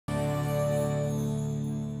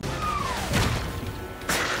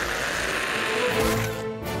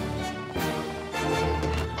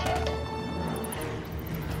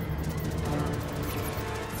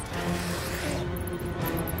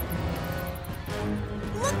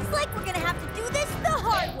Looks like we're gonna have to do this the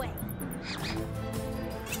hard way.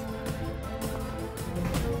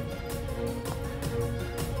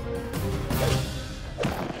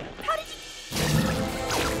 How did you...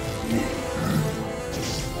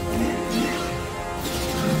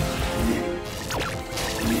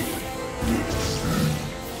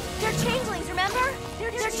 They're changelings, remember?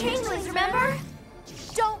 They're changelings, remember?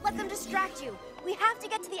 Don't let them distract you. We have to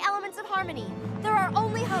get to the elements of harmony. They're our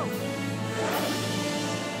only hope.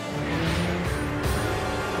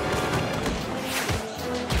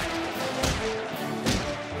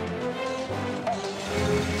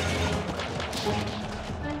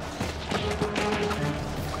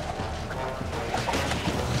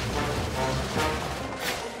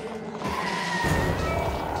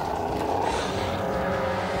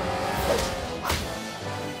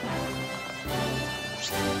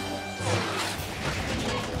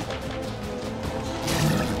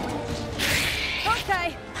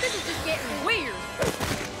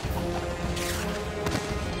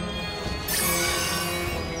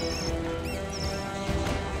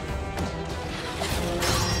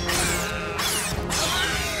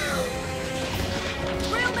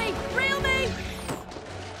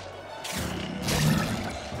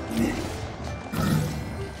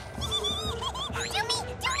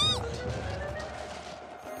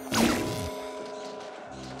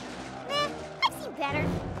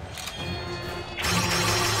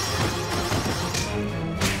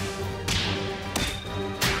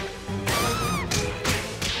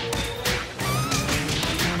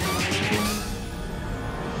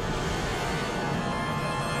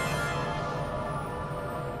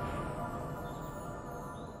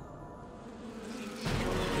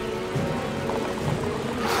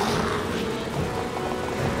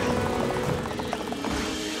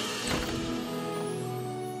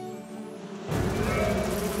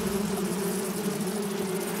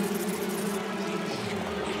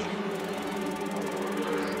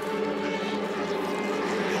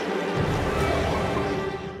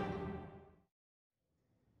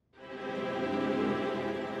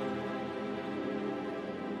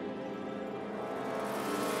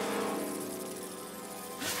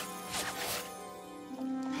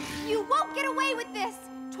 Get away with this!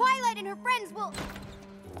 Twilight and her friends will...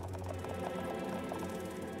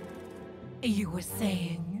 You were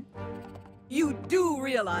saying? You do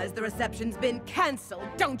realize the reception's been cancelled,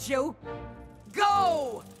 don't you?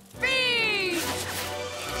 Go! Feed!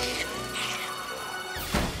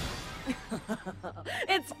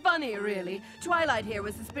 It's funny, really. Twilight here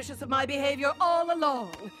was suspicious of my behavior all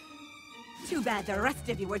along. Too bad the rest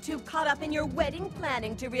of you were too caught up in your wedding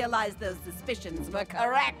planning to realize those suspicions were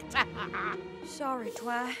correct. Sorry,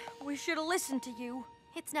 Twi. We should have listened to you.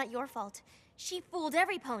 It's not your fault. She fooled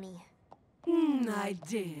every pony. I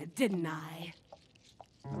did, didn't I?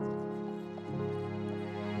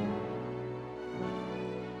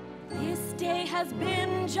 This day has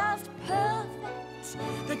been just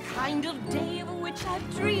perfect. The kind of day of which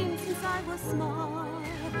I've dreamed since I was small.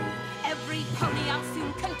 Every pony I'll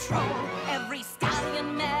soon control. Every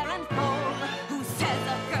stallion, mare, and foal. Who says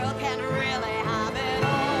a girl can really have it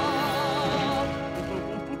all?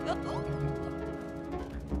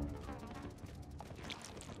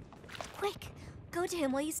 Quick, go to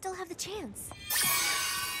him while you still have the chance.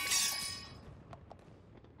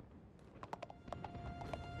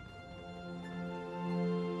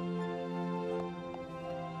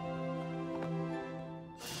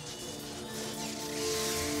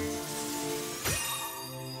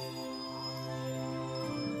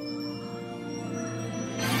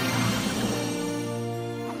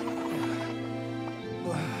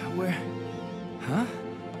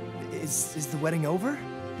 Is the wedding over?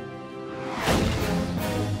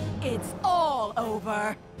 It's all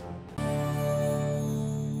over.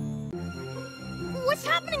 What's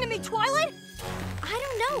happening to me, Twilight? I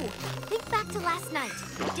don't know. Think back to last night.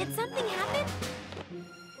 Did something happen?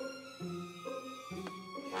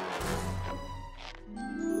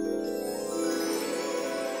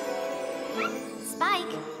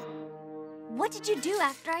 Spike, what did you do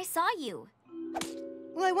after I saw you?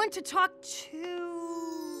 Well, I went to talk to...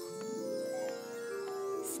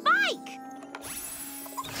 Spike!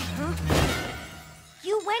 Huh?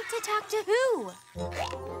 You went to talk to who?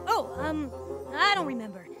 Oh, I don't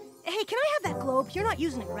remember. Hey, can I have that globe? You're not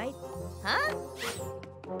using it, right? Huh?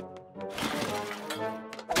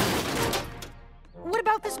 What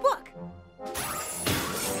about this book?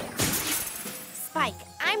 Spike,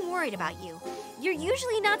 I'm worried about you. You're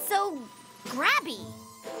usually not so grabby.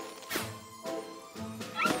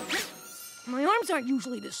 My arms aren't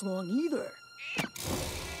usually this long either.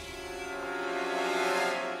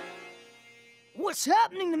 What's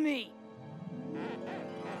happening to me?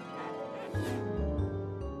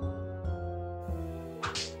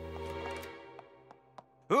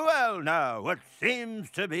 Well, now, what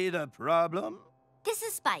seems to be the problem? This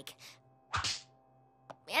is Spike.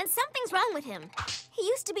 And something's wrong with him. He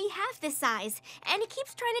used to be half this size, and he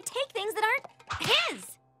keeps trying to take things that aren't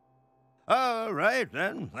his. All right,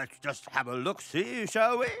 then. Let's just have a look-see,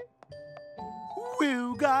 shall we?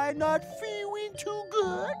 Will guy not feeling too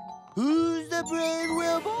good? Who's the brave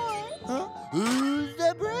will boy? Huh? Who's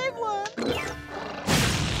the brave one?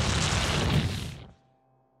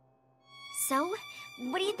 So,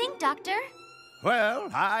 what do you think, Doctor? Well,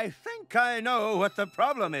 I think I know what the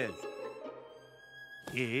problem is.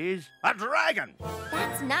 He's a dragon.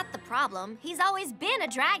 That's not the problem. He's always been a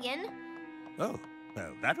dragon. Oh,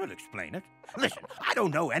 well, that would explain it. Listen, I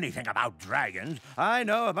don't know anything about dragons. I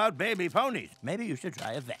know about baby ponies. Maybe you should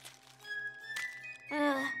try a vet.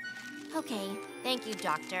 Okay. Thank you,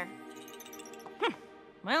 Doctor.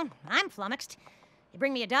 Well, I'm flummoxed. You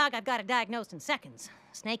bring me a dog, I've got it diagnosed in seconds.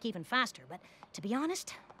 Snake even faster, but to be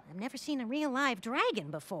honest, I've never seen a real live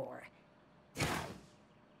dragon before.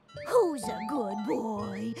 Who's a good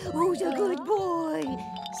boy? Who's a good boy?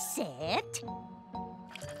 Sit.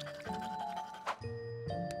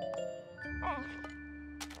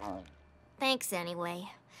 Thanks anyway.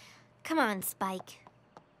 Come on, Spike.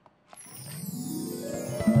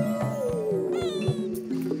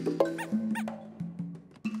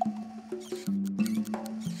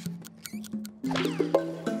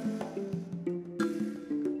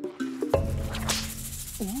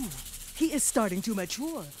 He is starting to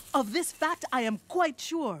mature. Of this fact, I am quite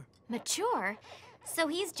sure. Mature? So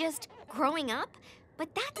he's just growing up?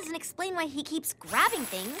 But that doesn't explain why he keeps grabbing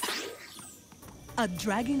things. A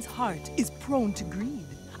dragon's heart is prone to greed.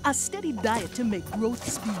 A steady diet to make growth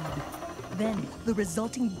speed. Then, the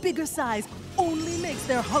resulting bigger size only makes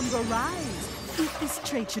their hunger rise. If this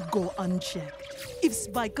trait should go unchecked, if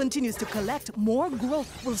Spike continues to collect, more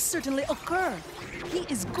growth will certainly occur. He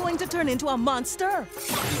is going to turn into a monster.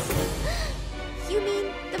 You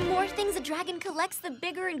mean the more things a dragon collects, the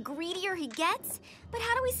bigger and greedier he gets? But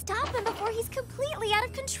how do we stop him before he's completely out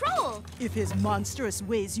of control? If his monstrous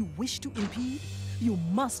ways you wish to impede, you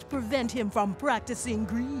must prevent him from practicing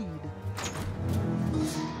greed.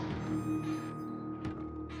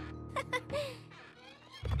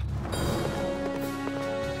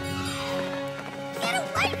 Get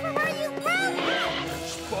away from her, you rodent!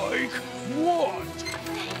 Spike, what?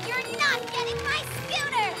 You're not getting my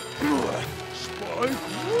scooter! Spike,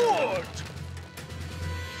 what?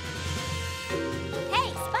 Hey,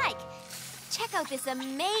 Spike! Check out this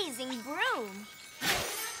amazing broom!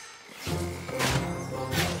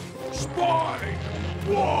 Spike,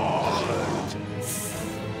 what?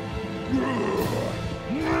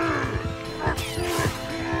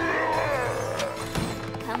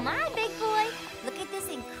 Come on, big boy. Look at this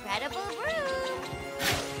incredible broom.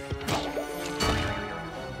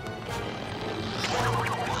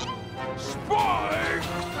 Spike,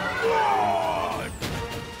 what?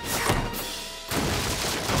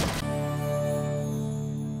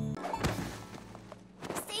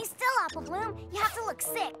 Stay still, Apple Bloom. You have to look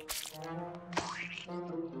sick.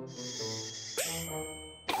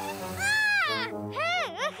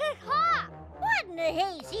 What in the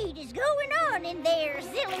hayseed is going on in there,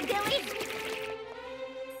 silly Billy?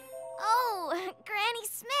 Oh, Granny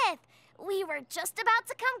Smith. We were just about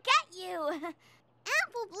to come get you.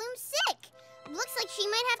 Apple Bloom's sick. Looks like she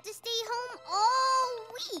might have to stay home all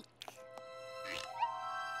week.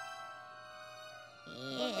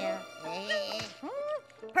 Yeah.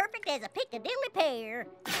 Perfect as a Piccadilly pear.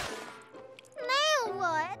 Now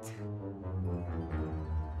what?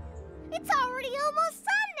 It's already almost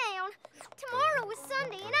sundown. Tomorrow is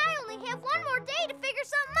Sunday, and I only have one more day to figure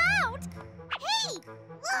something out. Hey,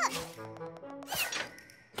 look!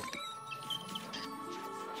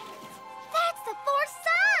 That's the fourth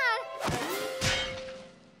sign.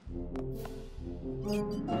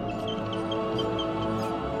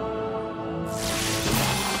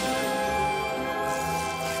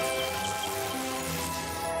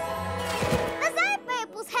 The Zap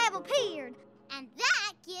apples have appeared. And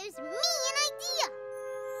that gives me an idea.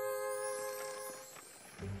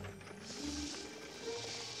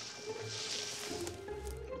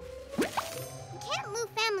 We can't move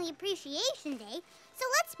Family Appreciation Day, so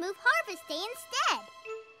let's move Harvest Day instead.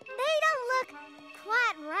 They don't look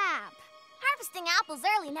quite ripe. Harvesting apples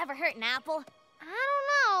early never hurt an apple. I don't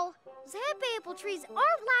know. Zap apple trees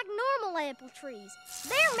aren't like normal apple trees.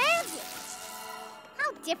 They're magic.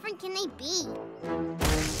 How different can they be?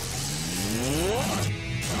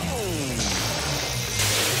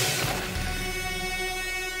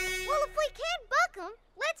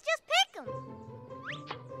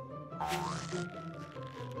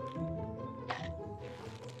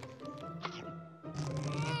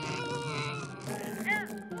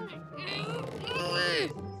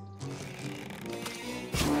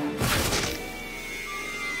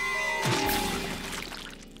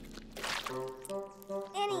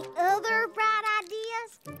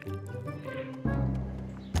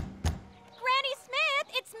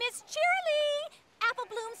 Apple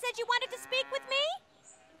Bloom said you wanted to speak with me?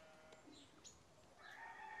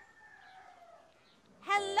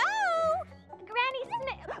 Hello? Granny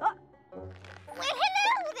Smith. Well,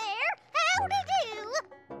 hello there. Howdy do.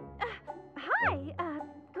 Hi,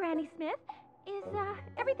 Granny Smith. Is,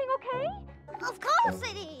 everything okay? Of course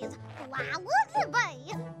it is. Why wouldn't it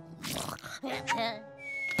be?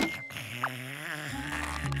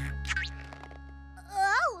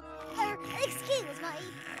 Oh, excuse me.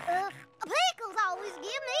 Pickles always give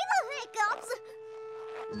me the hiccups.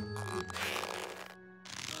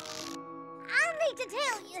 I need to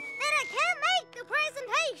tell you that I can't make the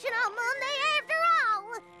presentation on Monday after all.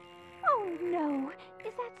 Oh, no.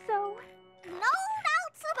 Is that so? No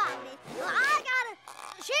doubts about it. I gotta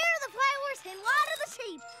share the flowers and water the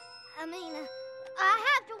sheep. I mean, I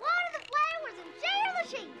have to water the flowers and share the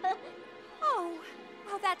sheep. Oh,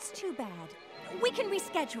 that's too bad. We can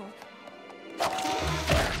reschedule.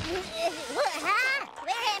 What, huh?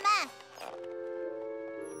 Where am I?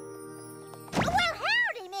 Well,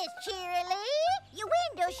 howdy, Miss Cheerilee. You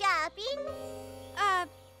window shopping?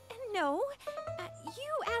 No.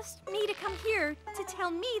 You asked me to come here to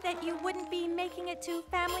tell me that you wouldn't be making it to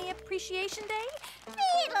Family Appreciation Day?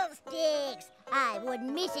 Fiddlesticks! I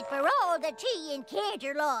wouldn't miss it for all the tea in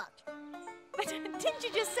Canterlot. But didn't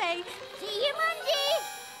you just say... See you Monday!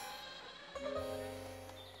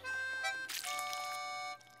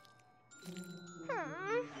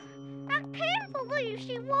 I can't believe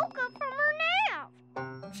she woke up from her nap.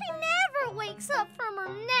 She never wakes up from her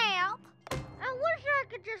nap. I wish I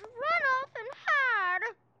could just run off and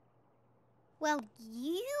hide. Well,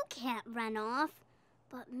 you can't run off,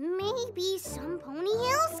 but maybe some pony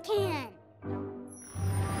else can.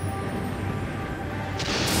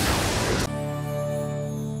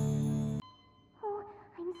 Oh,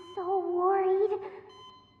 I'm so worried.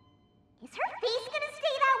 Is her face gonna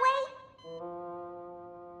stay that way?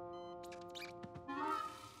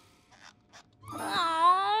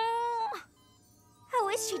 Oh. How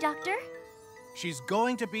is she, Doctor? She's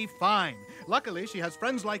going to be fine. Luckily, she has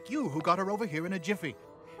friends like you who got her over here in a jiffy.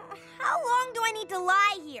 How long do I need to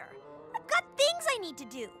lie here? I've got things I need to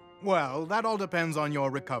do. Well, that all depends on your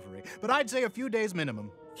recovery, but I'd say a few days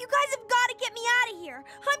minimum. You guys have got to get me out of here.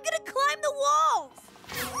 I'm gonna climb the walls.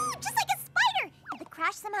 Ooh, just like a spider. Did the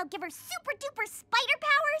crash somehow give her super-duper spider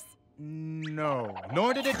powers? No,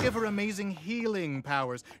 nor did it give her amazing healing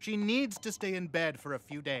powers. She needs to stay in bed for a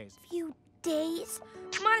few days. Few days?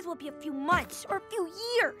 Might as well be a few months or a few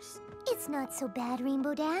years. It's not so bad,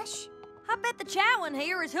 Rainbow Dash. I bet the chow in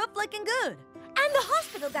here is hoof-licking good. And the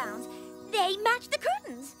hospital gowns, they match the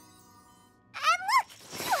curtains. And look,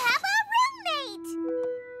 you have a roommate.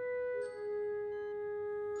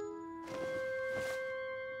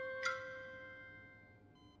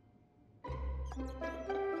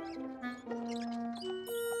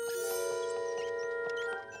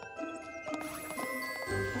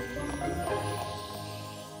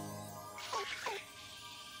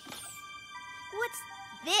 What's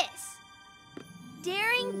this?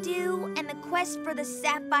 Daring Do and the Quest for the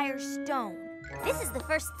Sapphire Stone. This is the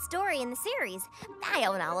first story in the series. I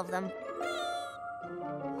own all of them.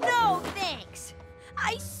 No, thanks.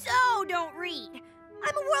 I so don't read.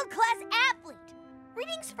 I'm a world-class athlete.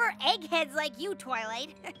 Reading's for eggheads like you,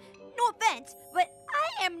 Twilight. No offense, but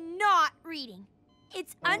I am not reading.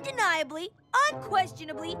 It's undeniably,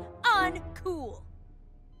 unquestionably uncool.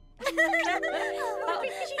 Gee,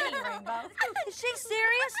 Rainbow. Is she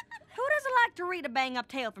serious? Who doesn't like to read a bang-up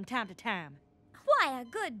tale from time to time? Why, a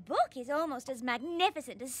good book is almost as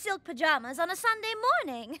magnificent as silk pajamas on a Sunday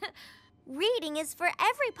morning. Reading is for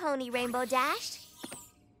every pony, Rainbow Dash.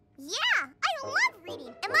 Yeah, I love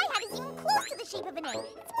reading, and my hat is even close to the shape of an egg.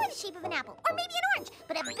 It's more the shape of an apple, or maybe an orange,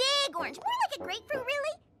 but a big orange, more like a grapefruit,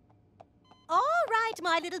 really. All right,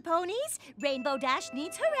 my little ponies. Rainbow Dash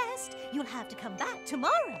needs her rest. You'll have to come back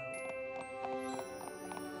tomorrow.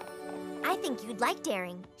 I think you'd like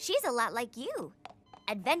Daring. She's a lot like you.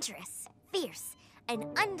 Adventurous, fierce, and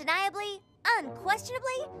undeniably,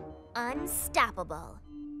 unquestionably, unstoppable.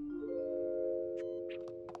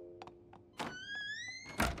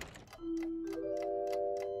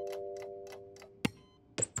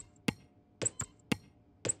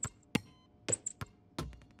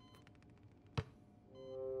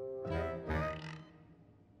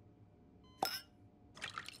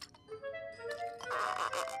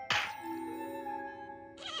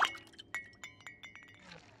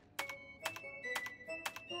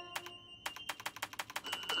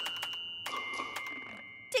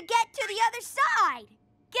 To get to the other side.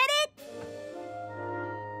 Get it?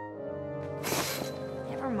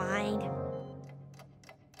 Never mind.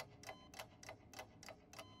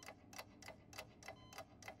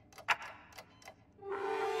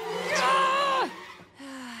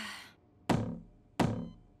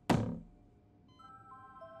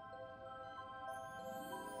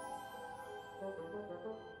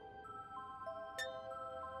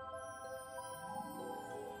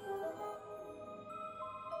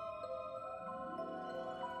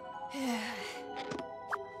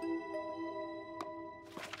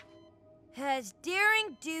 As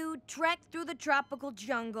daring dude trekked through the tropical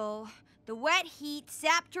jungle, the wet heat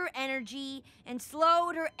sapped her energy and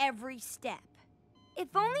slowed her every step.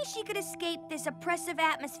 If only she could escape this oppressive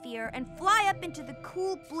atmosphere and fly up into the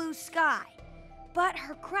cool blue sky. But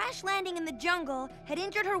her crash landing in the jungle had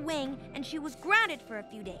injured her wing and she was grounded for a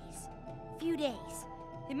few days. Few days.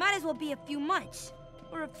 It might as well be a few months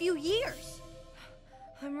or a few years.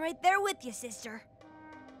 I'm right there with you, sister.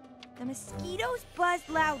 The mosquitoes buzzed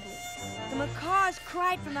loudly. The macaws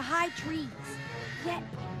cried from the high trees. Yet,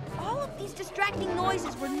 all of these distracting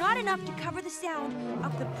noises were not enough to cover the sound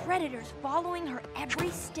of the predators following her every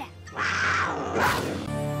step. A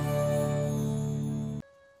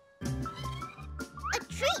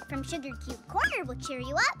treat from Sugar Cube Corner will cheer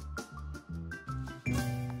you up.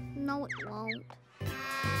 No, it won't.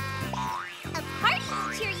 A party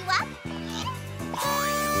will cheer you up.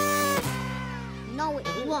 No,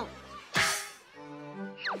 it won't.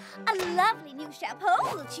 A lovely new chapeau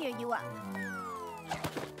will cheer you up.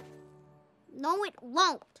 No, it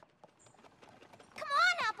won't. Come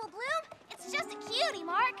on, Apple Bloom. It's just a cutie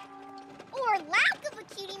mark. Or lack of a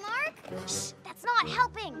cutie mark. Shh, that's not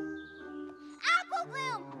helping. Apple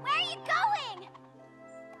Bloom, where are you going?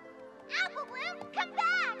 Apple Bloom, come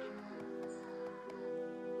back.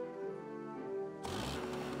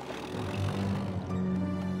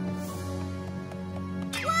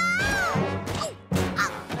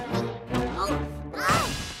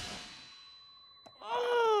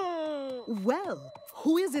 Well,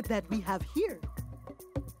 who is it that we have here?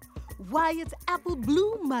 Why, it's Apple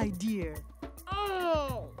Bloom, my dear.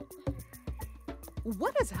 Oh.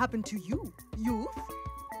 What has happened to you, youth?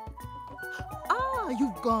 Ah,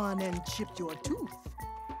 you've gone and chipped your tooth.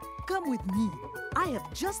 Come with me. I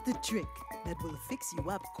have just the trick that will fix you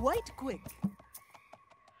up quite quick.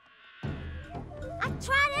 I've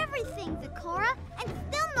tried everything, Vicora, and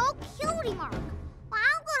still no cutie mark. Well,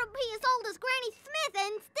 I'm gonna be as old as Granny Smith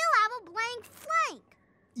and still have a blank flank.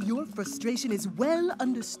 Your frustration is well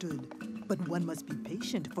understood, but one must be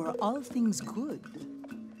patient for all things good.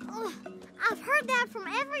 Ugh, I've heard that from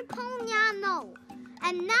every pony I know,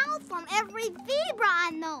 and now from every zebra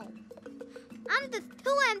I know. I'm just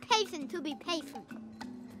too impatient to be patient.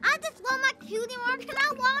 I just want my cutie mark and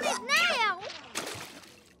I want it now.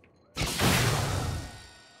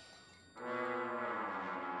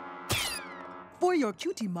 For your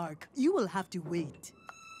cutie mark, you will have to wait.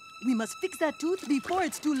 We must fix that tooth before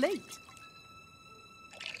it's too late.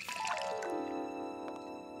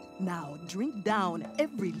 Now, drink down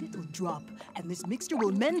every little drop, and this mixture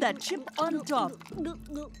will mend that chip on top.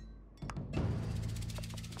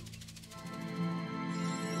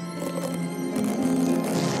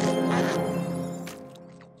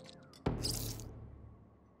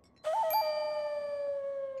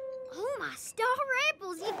 Oh, my star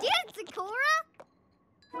apples, you did it, Vicora.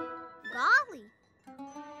 Golly.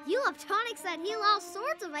 You have tonics that heal all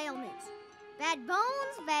sorts of ailments. Bad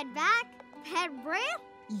bones, bad back, bad breath.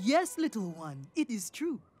 Yes, little one, it is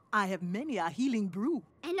true. I have many a healing brew.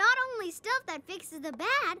 And not only stuff that fixes the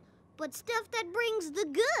bad, but stuff that brings the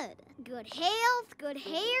good. Good health, good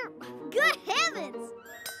hair, good heavens.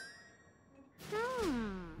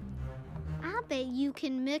 I bet you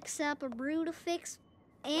can mix up a brew to fix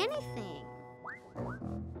anything.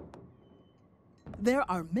 There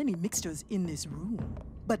are many mixtures in this room,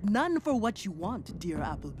 but none for what you want, dear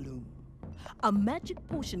Apple Bloom. A magic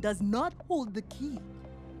potion does not hold the key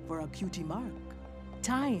for a cutie mark.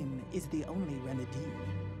 Time is the only remedy.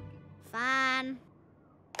 Fine.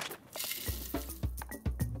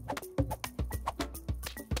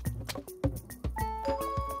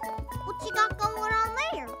 What you got going on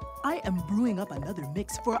there? I am brewing up another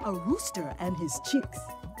mix for a rooster and his chicks.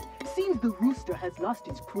 Seems the rooster has lost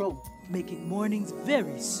his crow, making mornings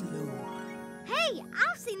very slow. Hey,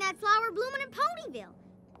 I've seen that flower blooming in Ponyville.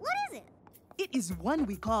 What is it? It is one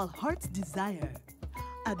we call Heart's Desire.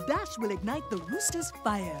 A dash will ignite the rooster's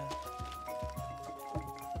fire.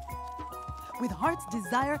 With Heart's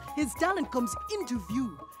Desire, his talent comes into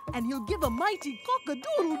view, and he'll give a mighty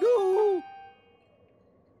cock-a-doodle-doo.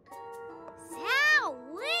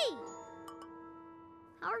 Sowee!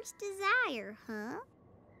 Heart's Desire, huh?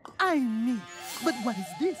 I'm me. But what is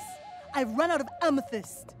this? I've run out of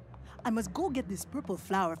amethyst. I must go get this purple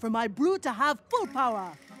flower for my brew to have full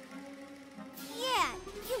power. Yeah,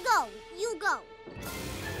 you go, you go.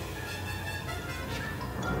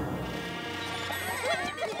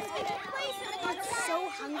 I'm so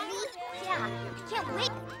hungry. Yeah, I can't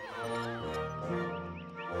wait.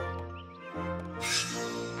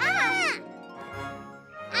 Ah!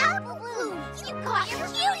 Apple Bloom, you got your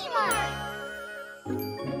cutie mark!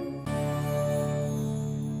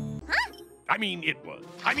 I mean, it was.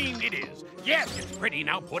 I mean, it is. Yes, it's pretty.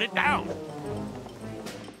 Now put it down.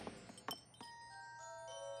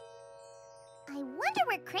 I wonder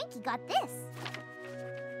where Cranky got this.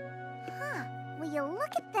 Huh, will you look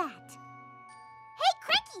at that? Hey,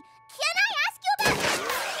 Cranky, can I ask you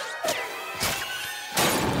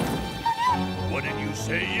about... What did you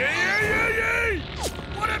say? Yay!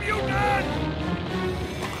 What have you done?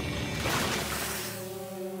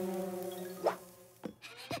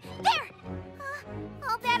 There!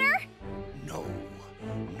 All better? No,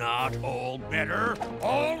 not all better.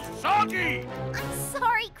 All soggy! I'm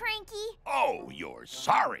sorry, Cranky. Oh, you're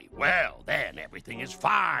sorry. Well, then everything is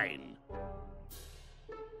fine.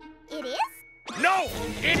 It is? No,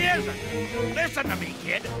 it isn't. Listen to me,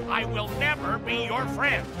 kid. I will never be your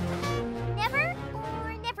friend. Never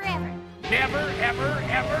or never ever? Never, ever,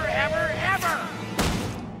 ever, ever, ever.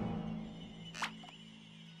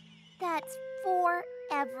 That's 4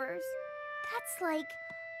 evers. That's like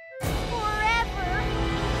forever.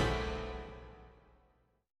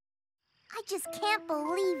 I just can't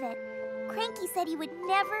believe it. Cranky said he would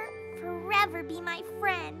never, forever be my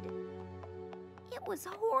friend. It was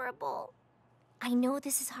horrible. I know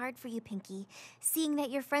this is hard for you, Pinkie, seeing that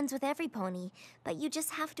you're friends with every pony, but you just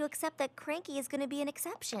have to accept that Cranky is going to be an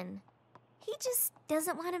exception. He just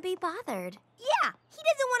doesn't want to be bothered. Yeah, he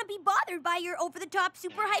doesn't want to be bothered by your over-the-top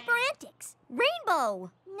super hyper antics. Rainbow!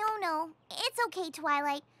 No, it's okay,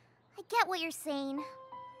 Twilight. I get what you're saying,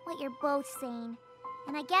 what you're both saying,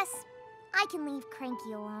 and I guess I can leave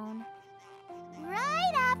Cranky alone.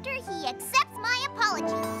 Right after he accepts my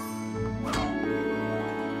apology.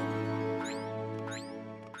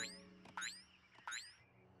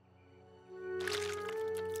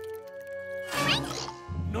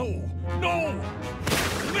 No!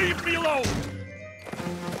 Leave me alone!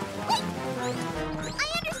 Wait! I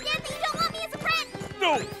understand that you don't want me as a friend!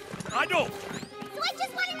 No, I don't! So I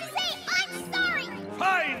just wanted to say I'm sorry!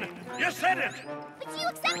 Fine! You said it! But do you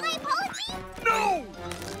accept my apology? No!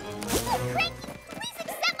 Oh, Cranky, please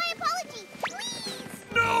accept my apology! Please!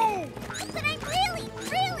 No! But I'm really...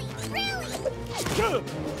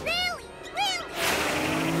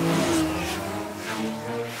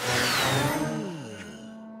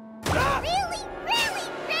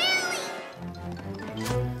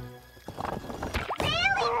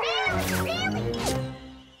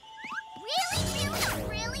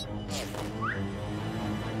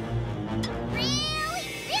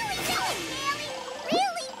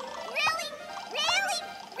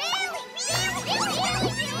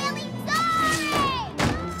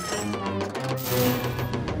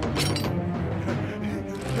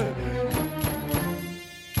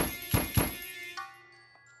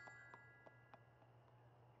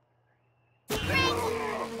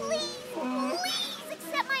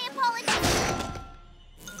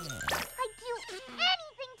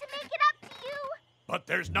 But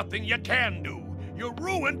there's nothing you can do. You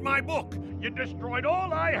ruined my book. You destroyed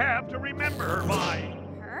all I have to remember her by.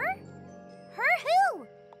 Her? Her who?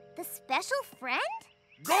 The special friend?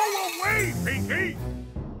 Go away, Pinkie!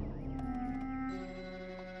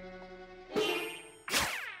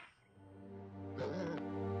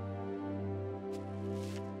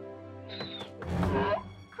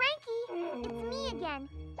 Cranky, it's me again.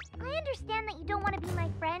 I understand that you don't want to be my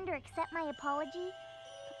friend or accept my apology.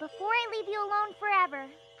 But before I leave you alone forever,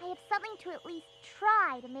 I have something to at least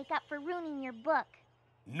try to make up for ruining your book.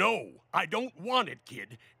 No, I don't want it,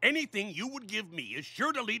 kid. Anything you would give me is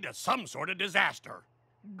sure to lead to some sort of disaster.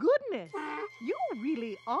 Goodness, you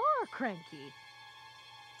really are cranky.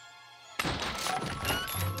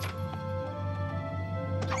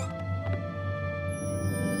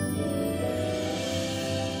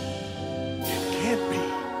 It can't be.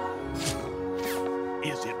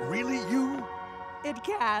 Is it really you? It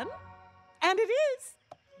can, and it is.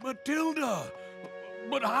 Matilda!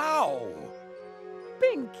 But how?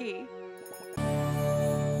 Pinkie.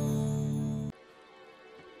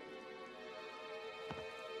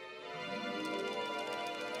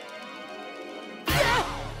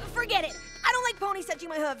 Forget it. I don't like ponies touching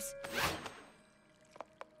my hooves.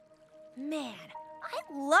 Man, I'd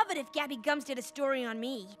love it if Gabby Gums did a story on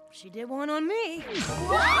me. She did one on me.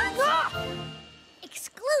 What?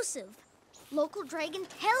 Exclusive. Local Dragon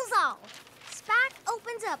tells all. Spike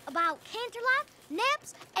opens up about Canterlot,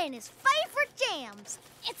 Naps, and his favorite jams.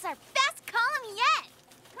 It's our best column yet.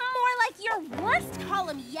 More like your worst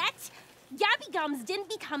column yet. Gabby Gums didn't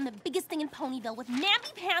become the biggest thing in Ponyville with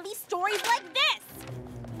namby-pamby stories like this.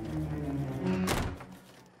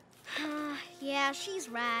 Yeah, she's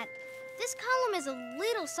right. This column is a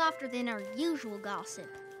little softer than our usual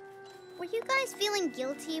gossip. Were you guys feeling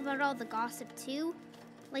guilty about all the gossip too?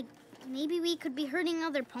 Like, maybe we could be hurting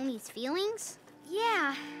other ponies' feelings?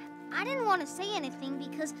 Yeah, I didn't want to say anything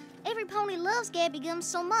because every pony loves Gabby Gums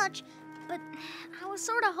so much, but I was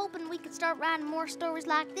sort of hoping we could start writing more stories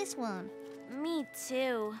like this one. Me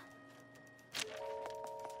too.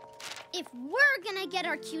 If we're gonna get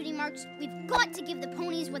our cutie marks, we've got to give the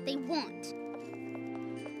ponies what they want.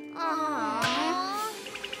 Aww.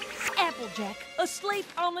 Applejack, asleep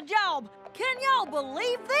on the job. Can y'all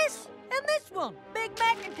believe this? And this one, Big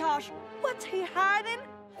Macintosh, what's he hiding?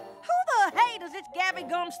 Who the hey does this Gabby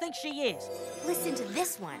Gums think she is? Listen to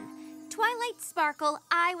this one. Twilight Sparkle,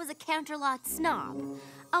 I was a Canterlot snob.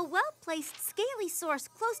 A well-placed, scaly source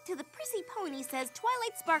close to the prissy pony says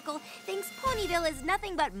Twilight Sparkle thinks Ponyville is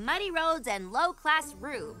nothing but muddy roads and low-class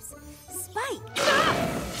rubes. Spike!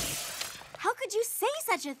 Ah! How could you say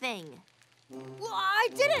such a thing? Well, I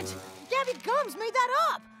didn't. Gabby Gums made that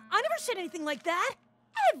up. I never said anything like that.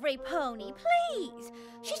 Every pony, please.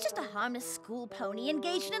 She's just a harmless school pony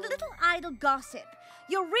engaged in a little idle gossip.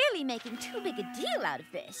 You're really making too big a deal out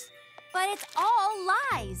of this. But it's all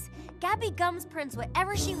lies. Gabby Gums prints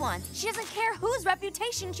whatever she wants. She doesn't care whose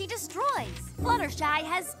reputation she destroys. Fluttershy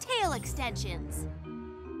has tail extensions.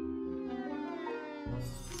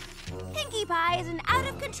 Pinkie Pie is an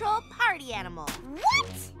out-of-control party animal.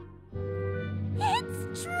 What?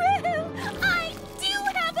 It's true! I do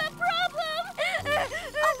have a problem!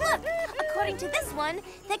 Oh, look! According to this one,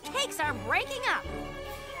 the cakes are breaking up.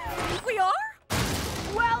 We are?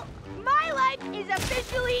 Well, my life is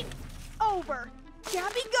officially over.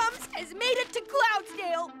 Gabby Gums has made it to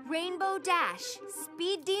Cloudsdale. Rainbow Dash,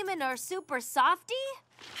 Speed Demon or Super Softy?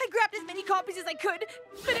 I grabbed as many copies as I could,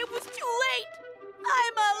 but it was too late.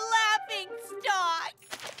 I'm a laughing stock.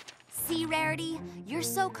 See, Rarity, your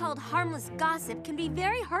so-called harmless gossip can be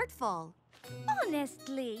very hurtful.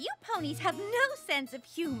 Honestly, you ponies have no sense of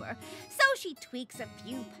humor. So she tweaks a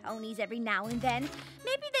few ponies every now and then.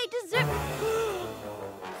 Maybe they deserve...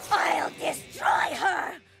 I'll destroy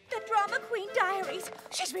her! The Drama Queen Diaries.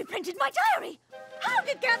 She's reprinted my diary. How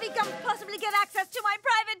did Gabby Gums possibly get access to my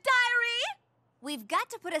private diary? We've got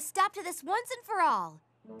to put a stop to this once and for all.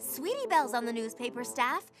 Sweetie Belle's on the newspaper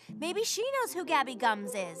staff. Maybe she knows who Gabby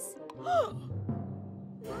Gums is.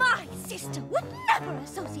 My sister would never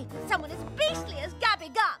associate with someone as beastly as Gabby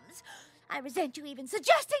Gums. I resent you even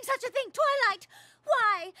suggesting such a thing, Twilight.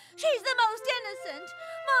 Why? She's the most innocent,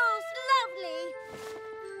 most lovely,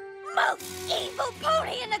 most evil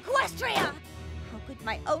pony in Equestria. How could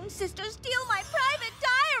my own sister steal my private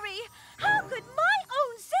diary? How could my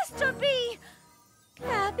own sister be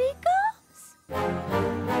Gabby Gums?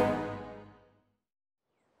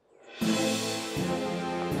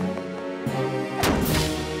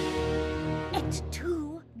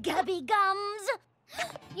 Gabby Gums!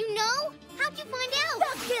 You know? How'd you find out?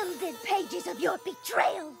 The gilded pages of your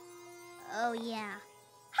betrayal! Oh, yeah.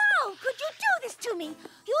 How could you do this to me?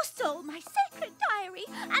 You stole my sacred diary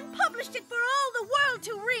and published it for all the world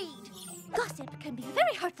to read. Gossip can be a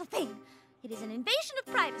very hurtful thing. It is an invasion of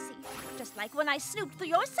privacy. Just like when I snooped through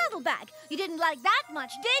your saddlebag. You didn't like that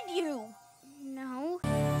much, did you? No.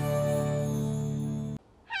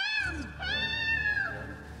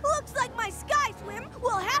 Looks like my sky swim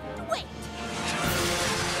will have to wait.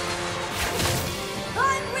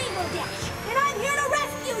 I'm Rainbow Dash, and I'm here to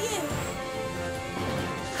rescue you.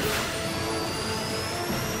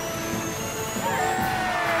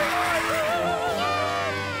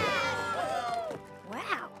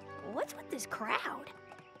 Wow, what's with this crowd?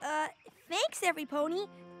 Thanks, everypony.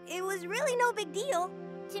 It was really no big deal.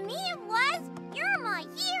 To me it was. You're my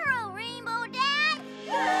hero, Rainbow Dash!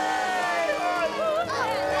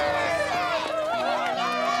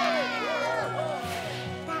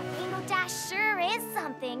 That Rainbow Dash sure is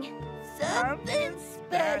something. Something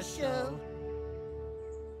special.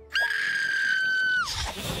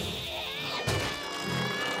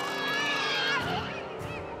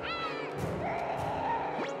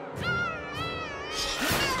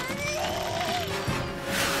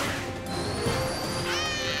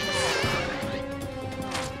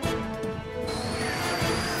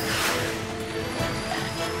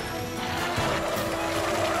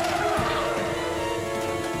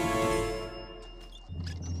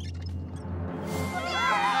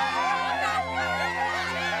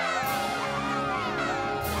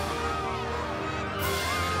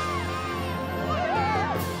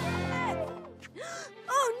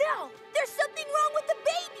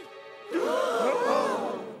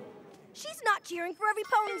 cheering for every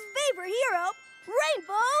pony's favorite hero,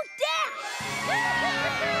 Rainbow Dash!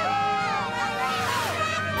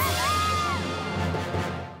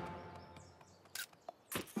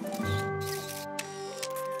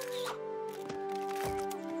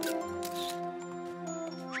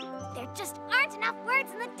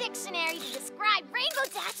 dictionary to describe Rainbow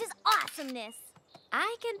Dash's awesomeness.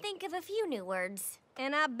 I can think of a few new words.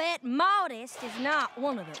 And I bet modest is not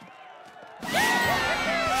one of them.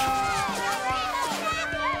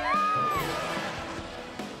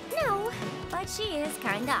 No, but she is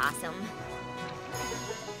kinda awesome.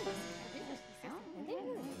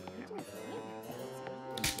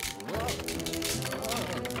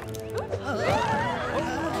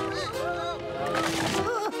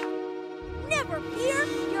 Never fear,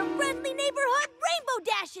 your friendly neighborhood Rainbow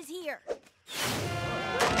Dash is here.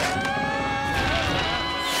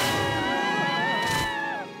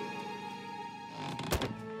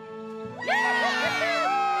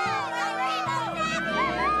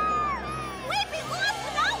 We'd be lost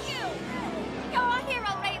without you! You're a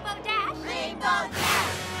hero, Rainbow Dash! Rainbow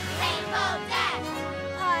Dash! Rainbow Dash!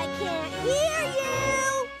 I can't hear you!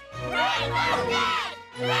 Rainbow Dash!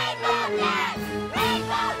 Rainbow Dash!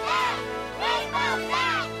 Rainbow Dash! Rainbow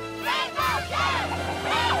Dash! Rainbow Dash!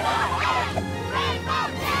 Rainbow Dash! Rainbow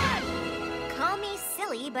Dash! Call me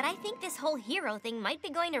silly, but I think this whole hero thing might be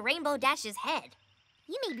going to Rainbow Dash's head.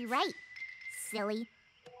 You may be right, silly.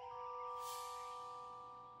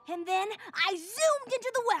 And then I zoomed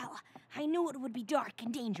into the well. I knew it would be dark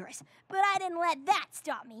and dangerous, but I didn't let that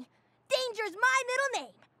stop me. Danger's my middle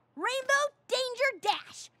name. Rainbow Danger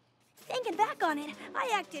Dash. Thinking back on it, I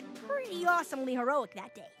acted pretty awesomely heroic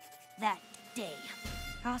that day.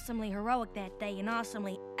 Awesomely heroic that day and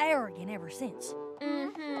awesomely arrogant ever since.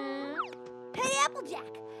 Mm-hmm. Hey,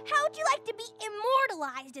 Applejack, how would you like to be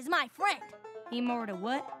immortalized as my friend? Immortal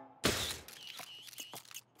what?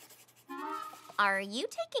 Are you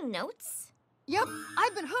taking notes? Yep,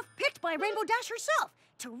 I've been hoof-picked by Rainbow Dash herself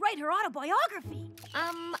to write her autobiography.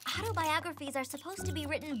 Autobiographies are supposed to be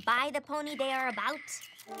written by the pony they are about.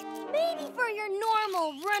 Maybe for your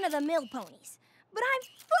normal run-of-the-mill ponies. But I'm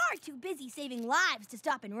far too busy saving lives to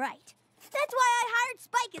stop and write. That's why I hired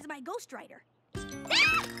Spike as my ghostwriter.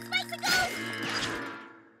 Ah! Spike's a ghost!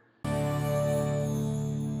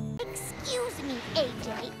 Excuse me,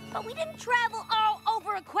 AJ, But we didn't travel all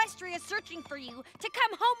over Equestria searching for you to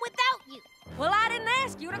come home without you. Well, I didn't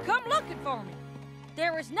ask you to come looking for me.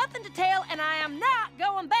 There is nothing to tell, and I am not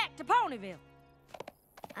going back to Ponyville.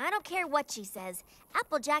 I don't care what she says.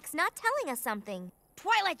 Applejack's not telling us something.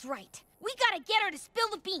 Twilight's right. We gotta get her to spill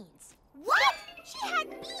the beans. What? She had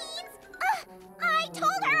beans? I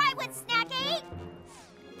told her I would snack 8.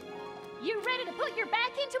 You ready to put your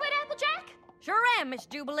back into it, Applejack? Sure am, Miss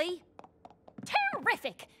Jubilee.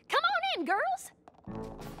 Terrific! Come on in, girls!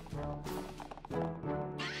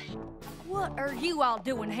 What are you all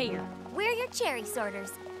doing here? We're your cherry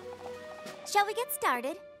sorters. Shall we get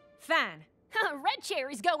started? Fine. Red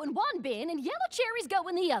cherries go in one bin and yellow cherries go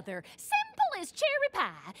in the other. Simple as cherry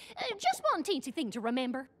pie. Just one teensy thing to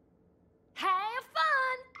remember. Have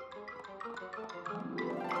fun!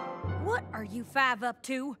 What are you 5 up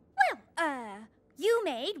to? Well, you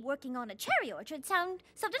made working on a cherry orchard sound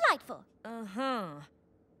so delightful. Uh-huh.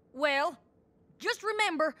 Well, just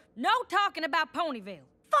remember, no talking about Ponyville.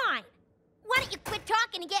 Fine. Why don't you quit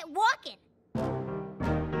talking and get walking?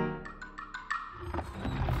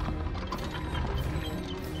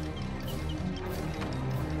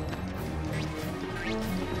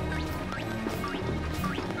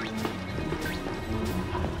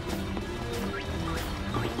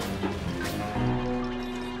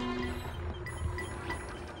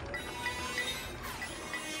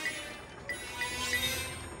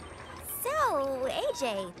 So,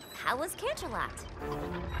 AJ, how was Canterlot?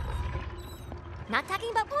 Not talking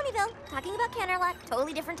about Ponyville, talking about Canterlot,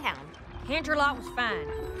 totally different town. Canterlot was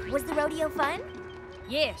fine. Was the rodeo fun?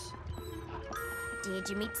 Yes. Did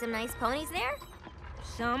you meet some nice ponies there?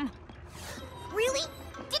 Some. Really?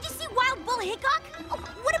 Did you see Wild Bull Hickok? Oh,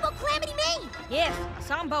 what about Calamity May? Yes,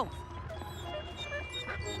 some both.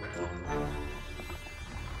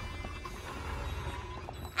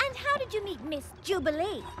 And how did you meet Miss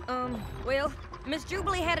Jubilee? Well, Miss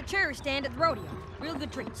Jubilee had a cherry stand at the rodeo. Real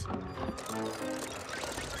good treats.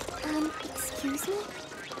 Excuse me?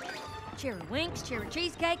 Cherry winks, cherry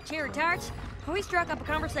cheesecake, cherry tarts. We struck up a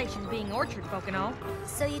conversation being orchard folk and all.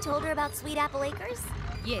 So you told her about Sweet Apple Acres?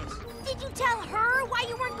 Yes. Did you tell her why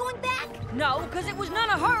you weren't going back? No, because it was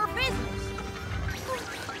none of her business.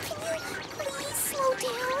 Can you please slow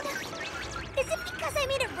down? Is it because I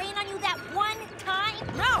made it rain on you that one time?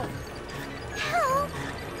 No! Help!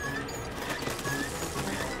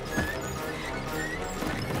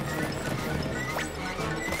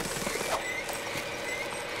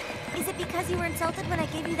 Is it because you were insulted when I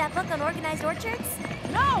gave you that book on organized orchards?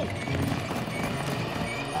 No!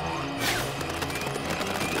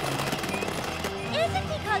 Is it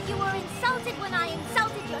because you were insulted when I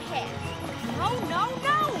insulted your hair. No, no,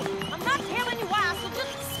 no! I'm not telling you why, so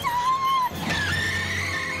just stop!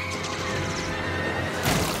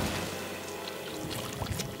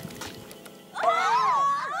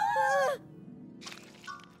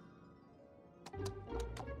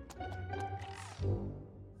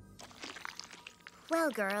 Well,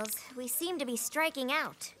 girls, we seem to be striking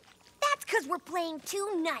out. That's because we're playing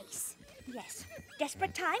too nice. Yes,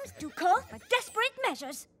 desperate times do call for desperate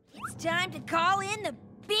measures. It's time to call in the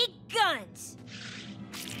big guns.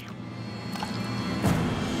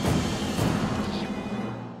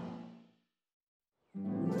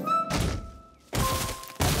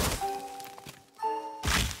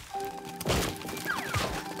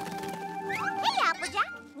 Hey,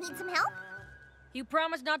 Applejack, need some help? You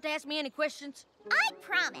promise not to ask me any questions? I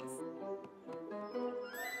promise.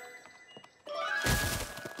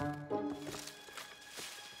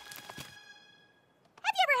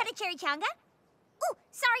 Have you ever had a cherry changa? Oh,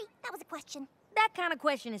 sorry, that was a question. That kind of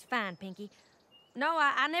question is fine, Pinkie. No,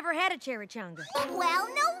 I never had a cherry changa. Well,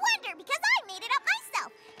 no wonder, because I made it up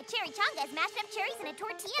myself. A cherry changa is mashed up cherries in a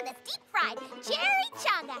tortilla that's deep fried. Cherry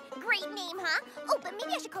changa. Great name, huh? Oh, but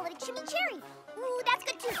maybe I should call it a chimichurri. Ooh, that's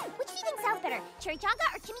good too. Which do you think sounds better, cherry changa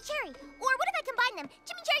or chimichurri? Or what if I combine them?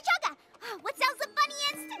 Chimichurri changa. What sounds the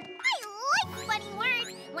funniest? I like funny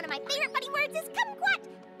words. One of my favorite funny words is kumquat.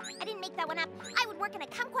 I didn't make that one up. I would work in a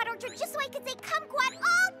kumquat orchard just so I could say kumquat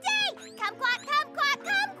all day. Kumquat, kumquat,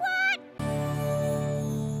 kumquat.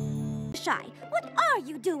 Shy, what are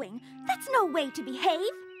you doing? That's no way to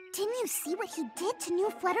behave. Didn't you see what he did to new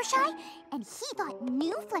Fluttershy? And he thought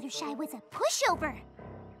new Fluttershy was a pushover.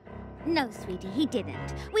 No, sweetie, he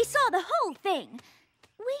didn't. We saw the whole thing.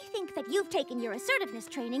 We think that you've taken your assertiveness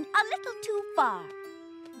training a little too far.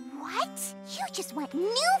 What? You just want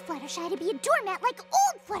new Fluttershy to be a doormat like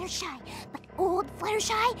old Fluttershy. But old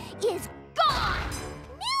Fluttershy is gone!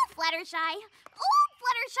 New Fluttershy? Old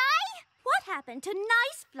Fluttershy? What happened to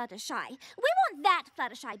nice Fluttershy? We want that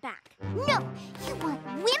Fluttershy back. No, you want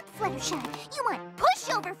wimp Fluttershy. You want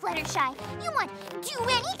pushover Fluttershy. You want do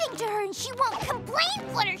anything to her and she won't complain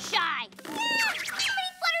Fluttershy. Too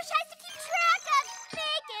many Fluttershys to keep track of.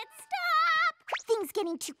 Make it stop. Things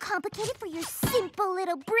getting too complicated for your simple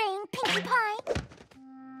little brain, Pinkie Pie.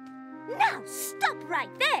 Now, stop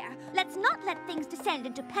right there. Let's not let things descend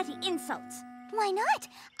into petty insults. Why not?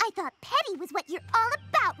 I thought petty was what you're all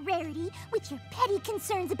about, Rarity, with your petty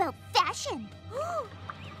concerns about fashion.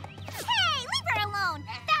 Hey, leave her alone.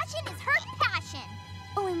 Fashion is her passion.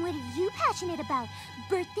 Oh, and what are you passionate about?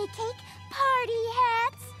 Birthday cake? Party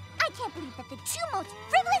hats? I can't believe that the two most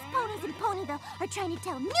frivolous ponies in Ponyville are trying to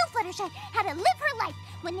tell new Fluttershy how to live her life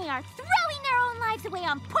when they are throwing their own lives away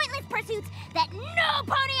on pointless pursuits that no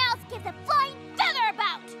pony else gives a flying feather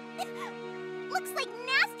about. Looks like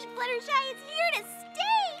nasty Fluttershy is here to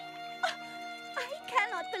stay. I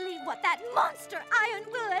cannot believe what that monster Iron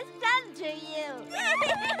Will has done to you.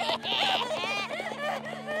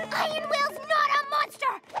 Iron Will's not a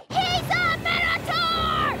monster. He's a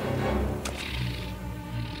minotaur!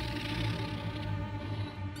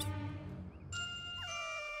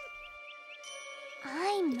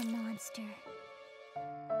 I'm the monster.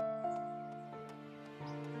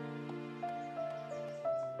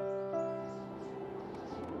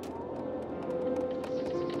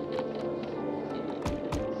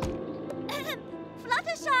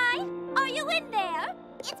 Fluttershy, are you in there?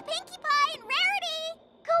 It's Pinkie Pie and Rarity!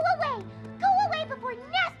 Go away! Go away before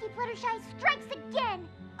nasty Fluttershy strikes again!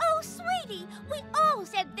 Oh, sweetie, we all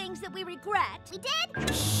said things that we regret. We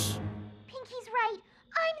did? Shh! Pinkie's right.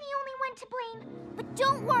 I'm the only one to blame. But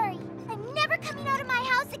don't worry. I'm never coming out of my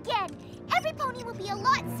house again. Every pony will be a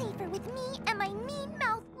lot safer with me and my mean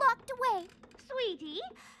mouth locked away. Sweetie,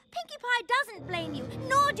 Pinkie Pie doesn't blame you,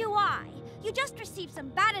 nor do I. You just received some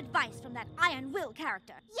bad advice from that Iron Will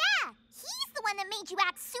character. Yeah, he's the one that made you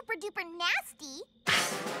act super duper nasty.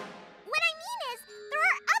 What I mean is, there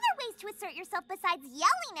are other ways to assert yourself besides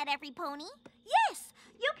yelling at every pony. Yes,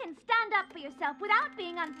 you can stand up for yourself without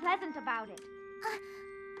being unpleasant about it.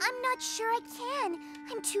 I'm not sure I can.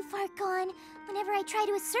 I'm too far gone. Whenever I try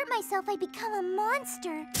to assert myself, I become a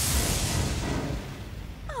monster.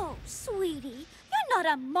 Oh, sweetie, you're not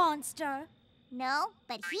a monster. No,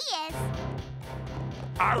 but he is.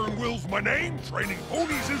 Iron Will's my name, training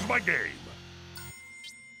ponies is my game.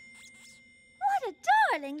 What a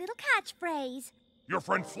darling little catchphrase. Your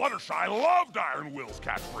friend Fluttershy loved Iron Will's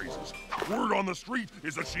catchphrases. Word on the street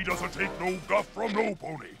is that she doesn't take no guff from no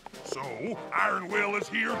pony. So, Iron Will is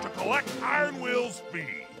here to collect Iron Will's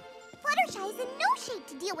fee. Fluttershy is in no shape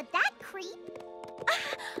to deal with that creep.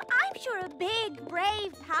 I'm you're a big,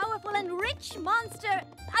 brave, powerful, and rich monster.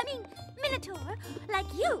 I mean, Minotaur, like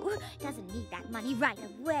you, doesn't need that money right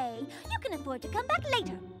away. You can afford to come back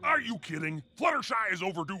later. Are you kidding? Fluttershy is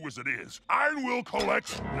overdue as it is. Iron will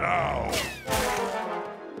collect now.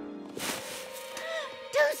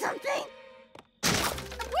 Do something!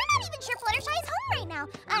 We're not even sure Fluttershy is home right now.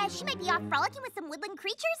 She might be off frolicking with some woodland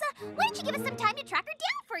creatures. Why don't you give us some time to track her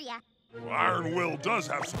down for you? Well, Iron Will does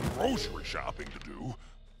have some grocery shopping to do.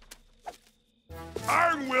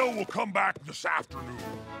 Iron will come back this afternoon.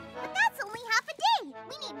 But that's only half a day.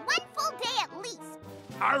 We need 1 full day at least.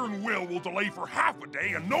 Iron will delay for half a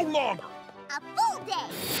day and no longer. A full day.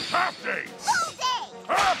 Half day. Full day.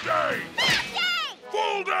 Half day. Half day.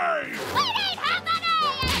 Full day. We need half a day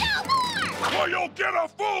and no more. Well, you'll get a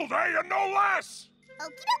full day and no less.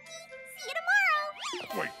 Okie dokie. See you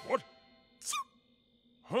tomorrow. Wait, what?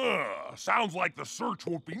 Huh, sounds like the search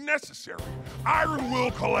won't be necessary. Iron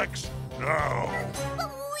will collects now. But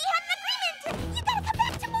we had an agreement. You gotta come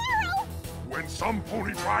back tomorrow. When some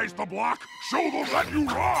pony tries to block, show them that you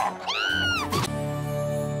rock.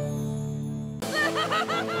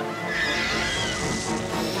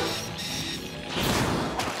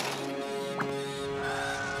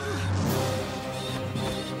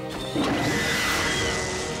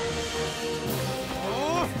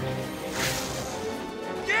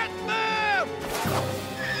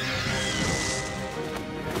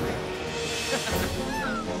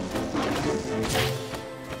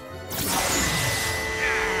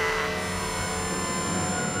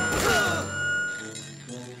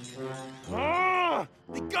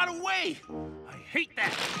 They got away! I hate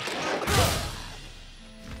that!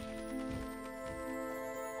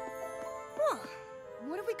 Huh.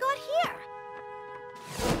 What have we got here?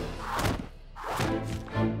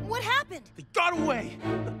 What happened? They got away!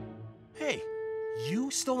 Hey,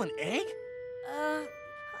 you stole an egg?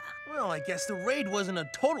 Well, I guess the raid wasn't a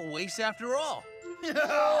total waste after all.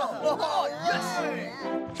 Oh,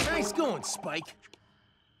 yes! Nice going, Spike.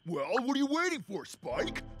 Well, what are you waiting for,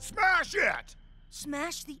 Spike? Smash it!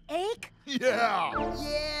 Smash the egg? Yeah!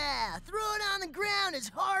 Yeah! Throw it on the ground as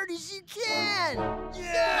hard as you can!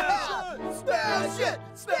 Yeah! Smash it!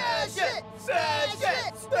 Smash it! Smash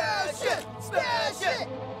it! Smash it! Smash it!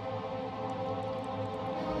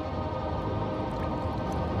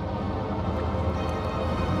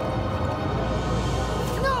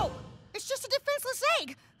 No! It's just a defenseless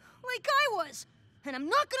egg, like I was. And I'm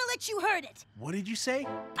not gonna let you hurt it. What did you say?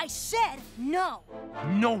 I said no.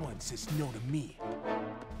 No one says no to me.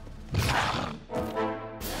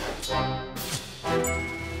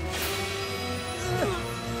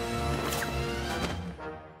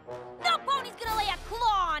 No pony's gonna lay a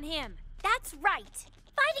claw on him. That's right.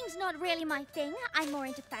 Fighting's not really my thing. I'm more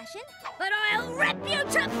into fashion. But I'll rip you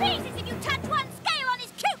to pieces if you touch one scale on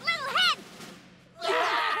his cute little head!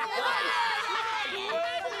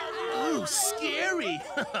 Ooh, scary!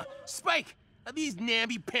 Spike, are these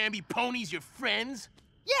namby-pamby ponies your friends?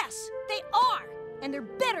 Yes, they are. And they're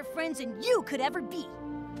better friends than you could ever be.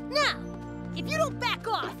 Now, if you don't back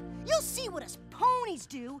off, you'll see what us ponies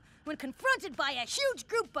do when confronted by a huge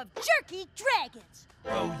group of jerky dragons.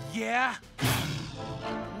 Oh, yeah?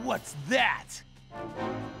 What's that?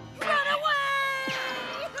 Run away!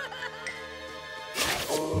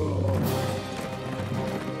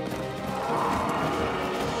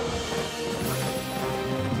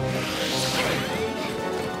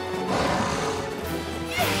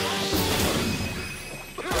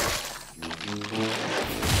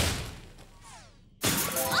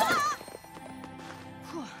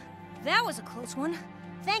 That was a close one.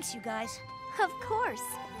 Thanks, you guys. Of course.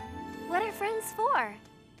 What are friends for?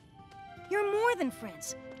 You're more than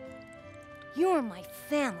friends. You're my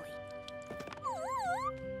family.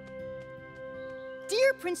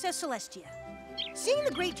 Dear Princess Celestia, seeing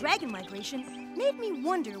the Great Dragon Migration made me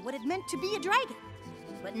wonder what it meant to be a dragon.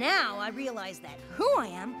 But now I realize that who I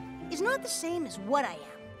am is not the same as what I am.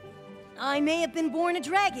 I may have been born a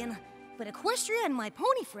dragon, but Equestria and my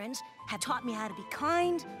pony friends have taught me how to be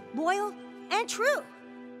kind, loyal, and true.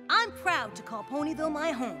 I'm proud to call Ponyville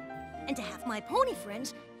my home and to have my pony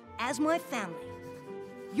friends as my family.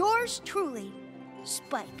 Yours truly,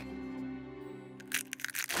 Spike.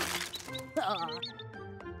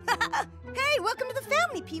 Hey, welcome to the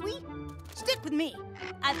family, Pee-wee. Stick with me.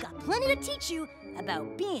 I've got plenty to teach you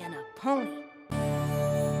about being a pony.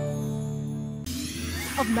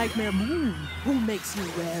 Of Nightmare Moon, who makes you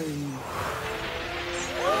wary.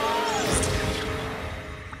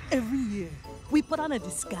 Every year, we put on a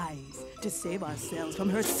disguise to save ourselves from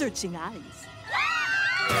her searching eyes.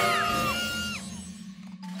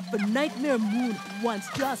 But Nightmare Moon wants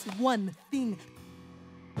just one thing.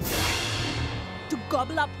 to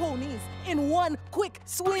gobble up ponies in one quick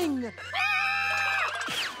swing.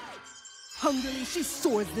 Hungrily, she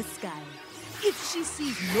soars the sky. If she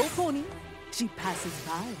sees no pony, she passes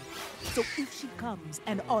by. So if she comes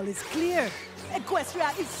and all is clear,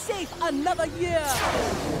 Equestria is safe another year.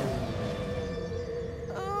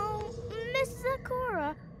 Miss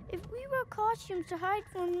Sakura, if we wear costumes to hide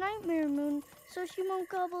from Nightmare Moon so she won't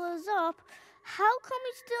gobble us up, how come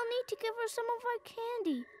we still need to give her some of our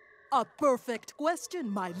candy? A perfect question,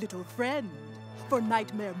 my little friend. For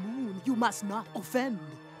Nightmare Moon, you must not offend.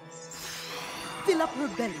 Fill up her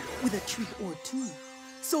belly with a treat or two,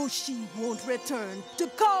 so she won't return to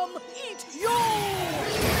come eat you!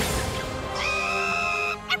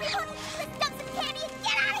 Everybody, let's dump some candy and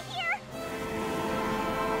get out of here!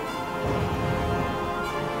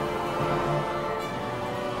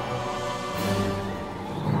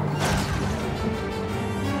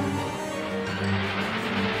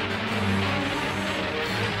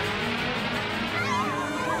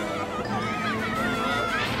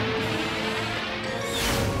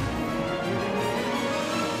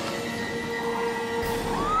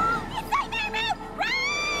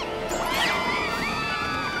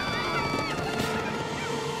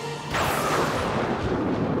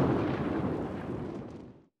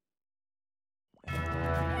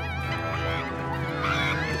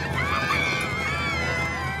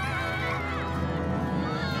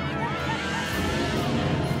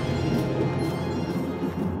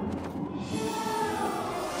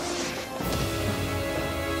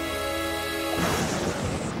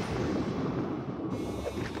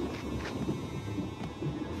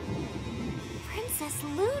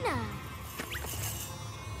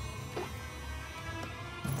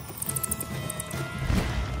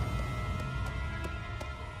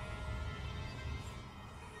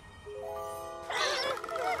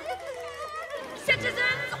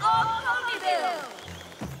 Citizens of Ponyville,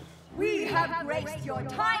 we have graced your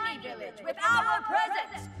tiny village with our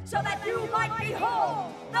presence so that you might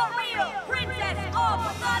behold the real Princess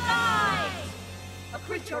of the Night! A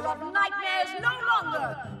creature of nightmares no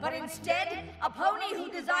longer, but instead a pony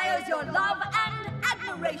who desires your love and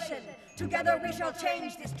admiration. Together we shall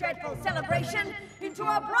change this dreadful celebration into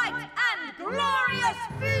a bright and glorious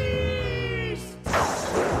feast!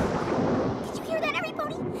 Did you hear that,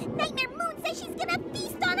 everybody? Nightmare Moon says she's gonna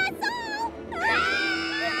feast on us all!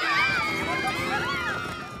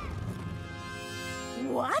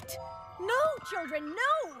 What? No, children,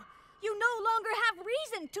 no! You no longer have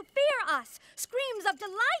reason to fear us. Screams of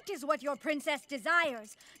delight is what your princess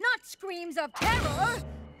desires, not screams of terror.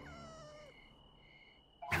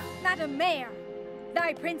 Madam Mayor,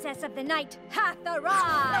 thy princess of the night hath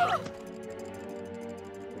arrived.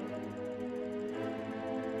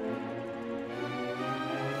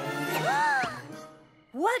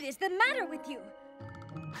 What is the matter with you?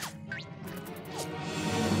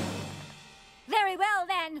 Very well,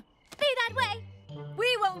 then. Be that way.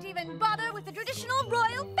 We won't even bother with the traditional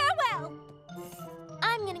royal farewell.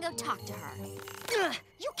 I'm gonna go talk to her.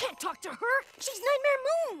 You can't talk to her. She's Nightmare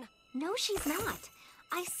Moon. No, she's not.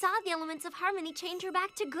 I saw the elements of harmony change her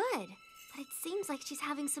back to good. But it seems like she's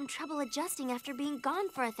having some trouble adjusting after being gone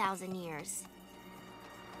for 1,000 years.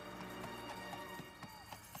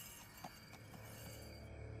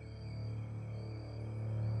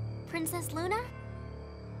 Princess Luna?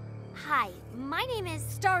 Hi, my name is...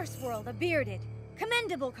 Star Swirl the Bearded.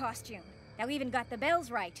 Commendable costume. Now even got the bells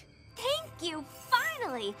right. Thank you,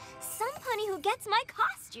 finally! Some pony who gets my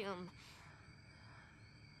costume.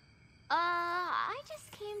 I just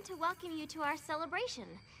came to welcome you to our celebration.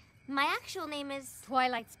 My actual name is...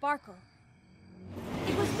 Twilight Sparkle.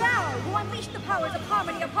 It was thou who unleashed the powers of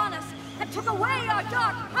harmony upon us and took away our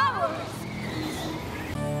dark powers!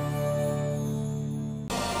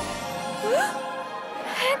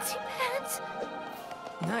 Fancy pants!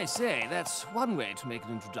 I say, that's one way to make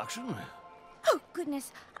an introduction. Oh,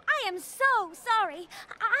 goodness. I am so sorry.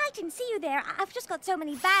 I didn't see you there. I've just got so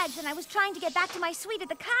many bags, and I was trying to get back to my suite at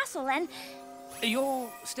the castle, and...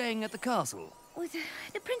 You're staying at the castle? Well,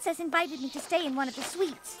 the princess invited me to stay in one of the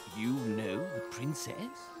suites. You know the princess?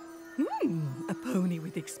 A pony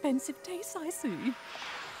with expensive tastes, I see.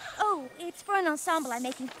 Oh, it's for an ensemble I'm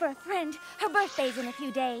making for a friend. Her birthday's in a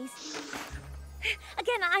few days.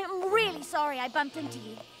 Again, I'm really sorry I bumped into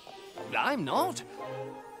you. I'm not.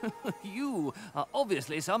 You are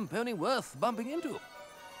obviously some pony worth bumping into.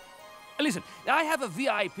 Listen, I have a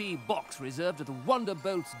VIP box reserved at the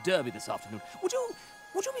Wonderbolts Derby this afternoon. Would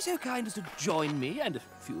you be so kind as to join me and a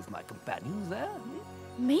few of my companions there?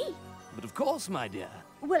 Me? But of course, my dear.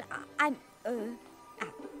 Well, I'm,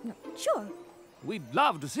 no, sure. We'd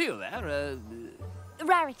love to see you there.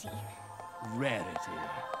 Rarity. Rarity.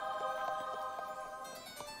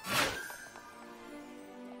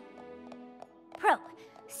 Pro,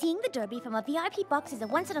 seeing the Derby from a VIP box is a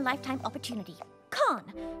once-in-a-lifetime opportunity. Con,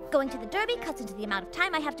 going to the Derby cuts into the amount of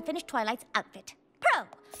time I have to finish Twilight's outfit. Pro,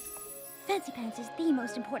 Fancy Pants is the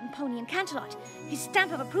most important pony in Canterlot. His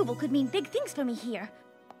stamp of approval could mean big things for me here.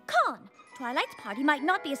 Con, Twilight's party might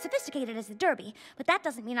not be as sophisticated as the Derby, but that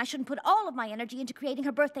doesn't mean I shouldn't put all of my energy into creating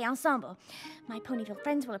her birthday ensemble. My Ponyville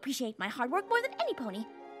friends will appreciate my hard work more than any pony.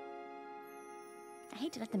 I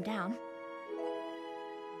hate to let them down.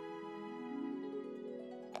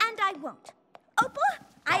 And I won't. Opal,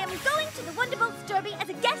 I am going to the Wonderbolt's Derby as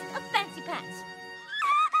a guest of Fancy Pants.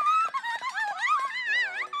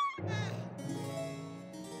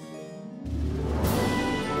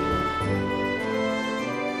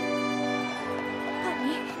 Pardon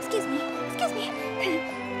me. Excuse me. Excuse me.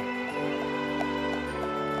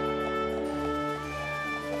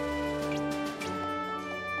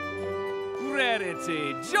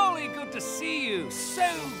 Rarity, jolly good to see you. So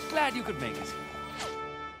glad you could make it.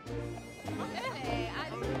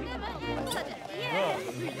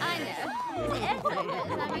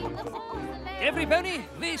 Everybody,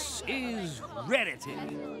 this is Rarity.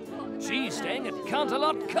 She's staying at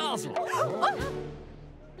Canterlot Castle.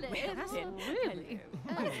 Fillies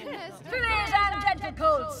and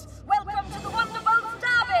tentacles, welcome to the Wonderbolt's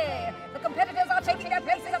Derby. The competitors are taking their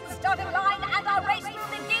places at the starting line and our race will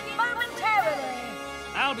begin momentarily.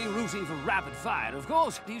 I'll be rooting for Rapid Fire, of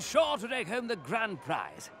course. He's sure to take home the grand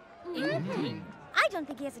prize. I don't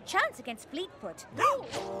think he has a chance against Fleetfoot.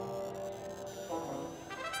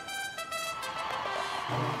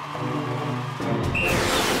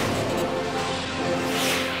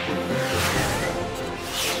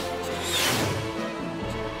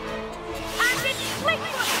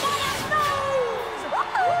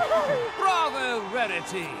 Bravo,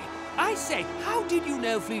 Rarity! I say, how did you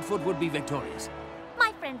know Fleetfoot would be victorious?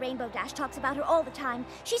 My friend Rainbow Dash talks about her all the time.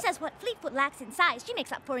 She says what Fleetfoot lacks in size, she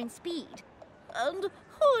makes up for in speed. And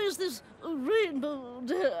who is this Rainbow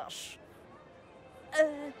Dash?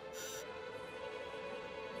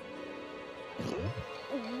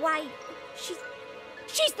 Why,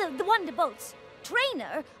 she's the Wonderbolt's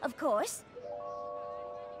trainer, of course.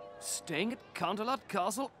 Staying at Canterlot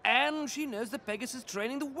Castle, and she knows the Pegasus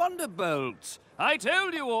training the Wonderbolts. I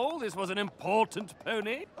told you all this was an important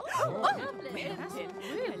pony.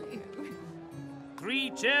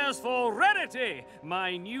 Three cheers for Rarity,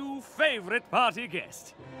 my new favorite party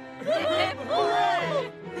guest. Hooray!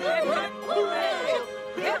 Hooray! Hooray!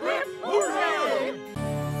 Hooray!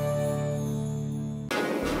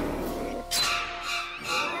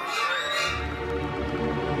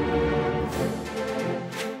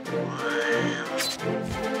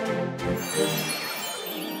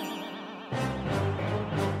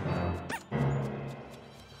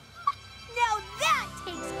 Now that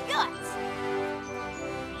takes guts!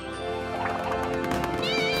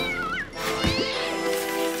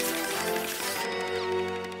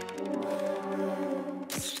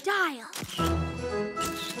 Style.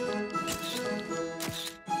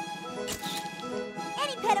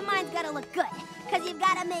 Any pet of mine's gotta look good, because you've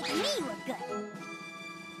gotta make me look good.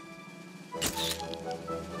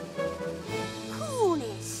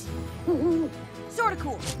 Coolness. Sorta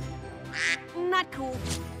cool. Not cool.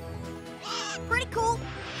 Pretty cool.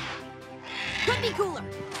 Could be cooler.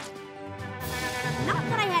 Not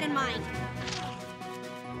what I had in mind.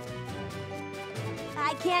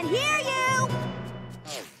 I can't hear you!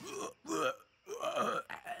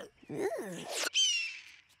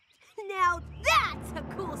 Now that's a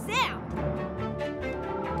cool sound!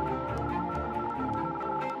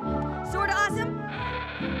 Sorta awesome.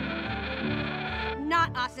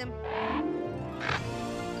 Not awesome.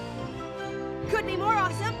 Could be more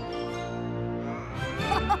awesome.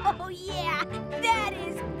 Oh, yeah, that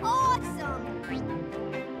is awesome!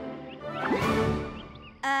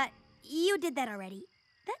 You did that already.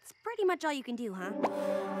 That's pretty much all you can do, huh?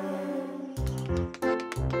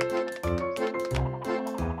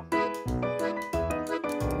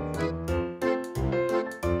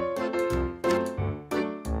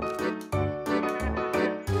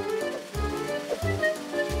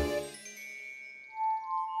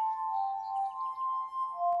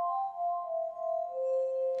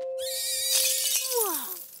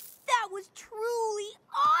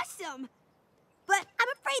 But I'm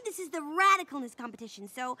afraid this is the radicalness competition,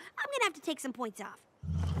 so I'm gonna have to take some points off.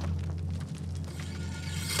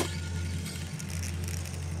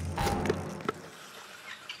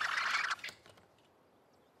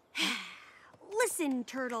 Listen,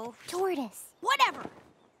 Turtle. Tortoise. Whatever.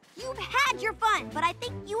 You've had your fun, but I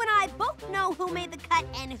think you and I both know who made the cut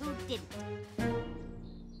and who didn't.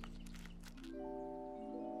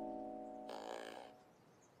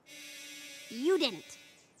 You didn't.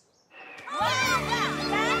 I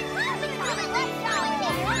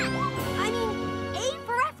mean, A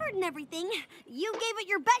for effort and everything. You gave it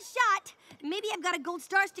your best shot. Maybe I've got a gold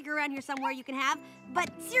star sticker around here somewhere you can have.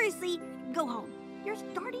 But seriously, go home. You're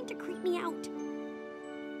starting to creep me out.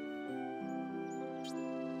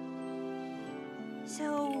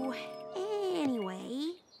 So,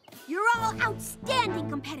 anyway, you're all outstanding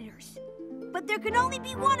competitors. But there can only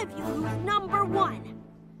be one of you who's number one.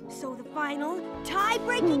 So the final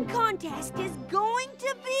tie-breaking contest is going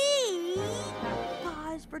to be...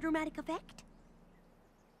 Pause for dramatic effect.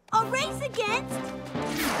 A race against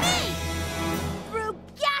me! Through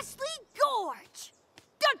Ghastly Gorge!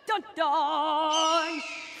 Dun dun dun!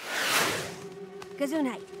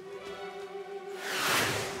 Gesundheit.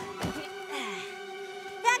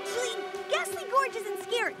 Actually, Ghastly Gorge isn't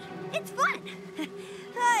scary. It's fun.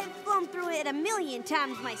 I've flown through it a million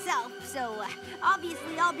times myself, so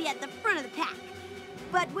obviously I'll be at the front of the pack.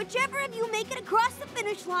 But whichever of you make it across the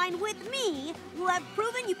finish line with me will have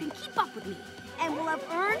proven you can keep up with me, and will have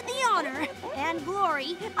earned the honor and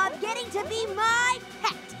glory of getting to be my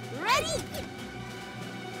pet. Ready?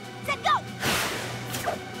 Set, go!